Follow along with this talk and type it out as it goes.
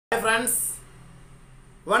friends,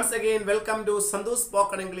 once again welcome to Sandhu's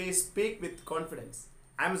Spoken English. Speak with confidence.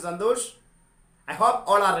 I am Sandhush. I hope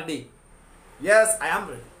all are ready. Yes, I am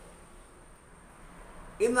ready.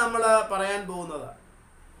 ഇന്ന് നമ്മൾ പറയാൻ പോകുന്നത്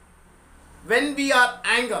when we are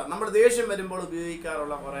anger, നമ്മൾ ദേഷ്യം വരുമ്പോൾ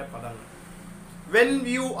ഉപയോഗിക്കാറുള്ള കുറേ പദങ്ങൾ. When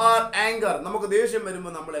you are anger, നമുക്ക് ദേഷ്യം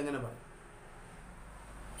വരുമ്പോൾ നമ്മൾ എങ്ങനെ പറയും?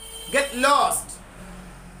 Get lost.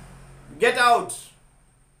 Get out.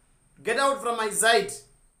 Get out from my sight.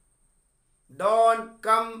 Don't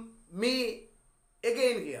come me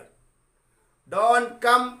again here. Don't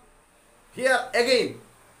come here again.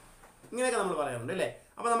 ഇങ്ങനെയൊക്കെ നമ്മൾ പറയാറുണ്ട് അല്ലേ?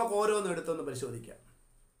 അപ്പോൾ നമുക്ക് ഓരോന്നും എടുത്തൊന്ന് പരിശോധിക്കാം.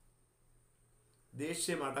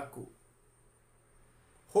 ദേഷ്യം അടക്കൂ.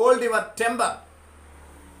 Hold your temper.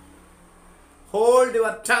 Hold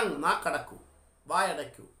your tongue. നാക്കടക്കൂ.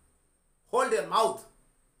 വായടക്കൂ. Hold your mouth.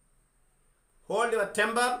 Hold your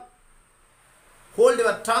temper. Hold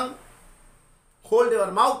your tongue. Hold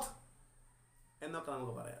your mouth. എന്നൊക്കെ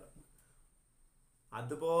നമുക്ക് പറയാം.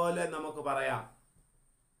 അതുപോലെ നമുക്ക് പറയാം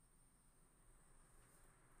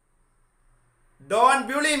Don't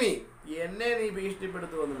bully me. എന്നെ നീ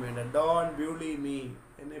ഭീഷണിപ്പെടുത്തുകയൊന്നും വേണ്ട. Don't bully me.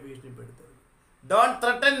 എന്നെ ഭീഷണിപ്പെടുത്തരുത്. Don't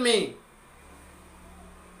threaten me.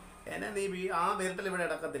 എന്നെ നീ ആ വിരട്ടൽ ഇവിടെ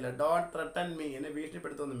അടക്കത്തില്ല. Don't threaten me. എന്നെ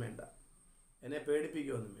ഭീഷണിപ്പെടുത്തുകയൊന്നും വേണ്ട. എന്നെ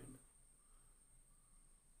പേടിപ്പിക്കുകയൊന്നും വേണ്ട.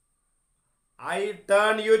 I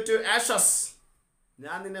turn you to ashes.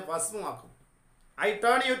 ഞാൻ നിന്നെ ഭസ്മമാക്കും. I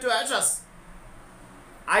turn you to ashes.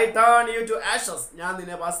 I turn you to ashes. ഞാൻ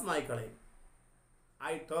നിന്നെ ഭസ്മമായി കളയും.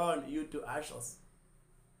 I turn you to ashes.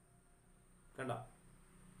 കണ്ടോ?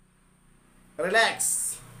 Relax.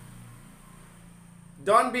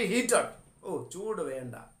 Don't be heated. ഓ ചൂട്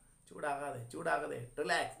വേണ്ട. ചൂടാകാതെ.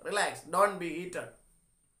 Relax. Don't be heated.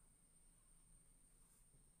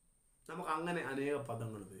 നമുക്ക് അങ്ങനെ അനേക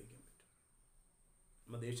പദങ്ങൾ ഉപയോഗിക്കാൻ പറ്റും.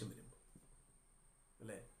 നമ്മൾ ദേഷ്യം വരുമ്പോൾ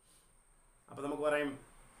അല്ലേ? അപ്പോൾ നമുക്ക് പറയും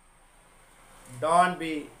Don't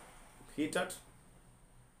be heated.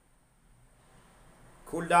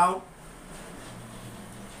 Cool down.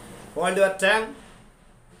 Hold your tongue.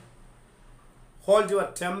 Hold your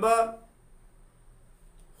temper.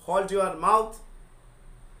 Hold your mouth.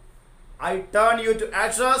 I turn you to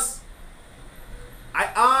ashes. I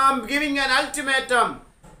am giving an ultimatum.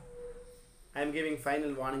 I am giving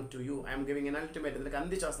final warning to you. I am giving an ultimatum. നിനക്ക്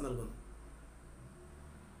അന്ത്യശ്വാസം നൽകുന്നു.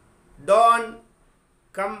 Don't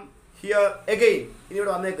come here again. ഇനി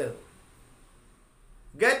ഇവിടെ വന്നേക്കരുത്.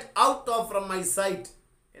 Get out of from my sight.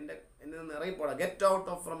 എന്നെ നിന്ന് ഇറങ്ങിപ്പോടാ. Get out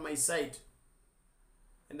of from my sight.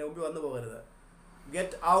 എൻ്റെ മുമ്പിൽ വന്നു പോകരുത്.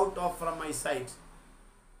 Get out of from my sight.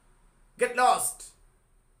 Get lost.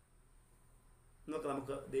 എന്നൊക്കെ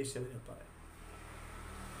നമുക്ക് ദേഷ്യം പറയാം.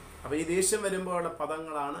 അപ്പോൾ ഈ ദേഷ്യം വരുമ്പോഴുള്ള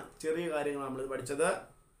പദങ്ങളാണ്, ചെറിയ കാര്യങ്ങൾ നമ്മൾ പഠിച്ചത്.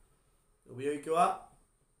 ഉപയോഗിക്കുക.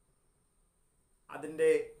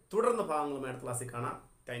 അതിൻ്റെ തുടർന്ന് ഭാഗങ്ങളുമായി അടുത്ത ക്ലാസ്സിൽ കാണാം.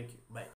 Thank you. ബൈ.